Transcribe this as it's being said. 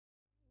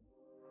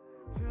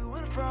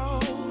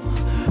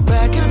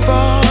Back and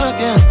forth,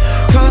 yeah.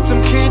 Caught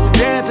some kids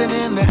dancing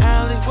in the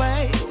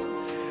alleyway.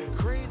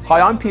 Hi,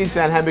 I'm Piers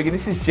van Hamburg and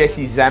this is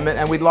Jesse Zammit,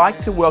 and we'd like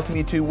to welcome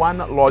you to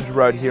 1 Lodge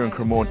Road here in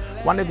Cremorne,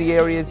 one of the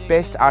area's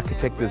best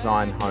architect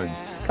design homes.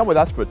 Come with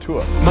us for a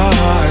tour. My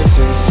heart's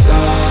in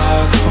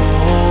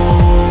Stockholm.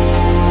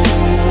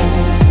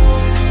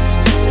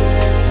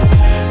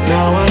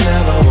 Now I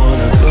never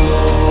wanna go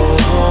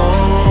home.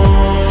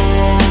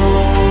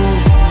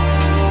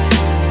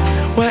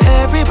 Where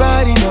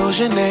everybody knows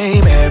your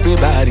name,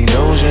 everybody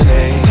knows your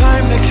name.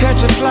 Time to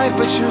catch a flight,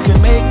 but you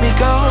can make me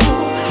go.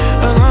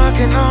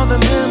 Unlocking all the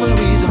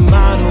memories of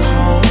my new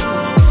home.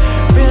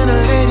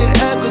 Ventilated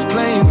echoes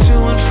playing to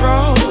and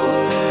fro.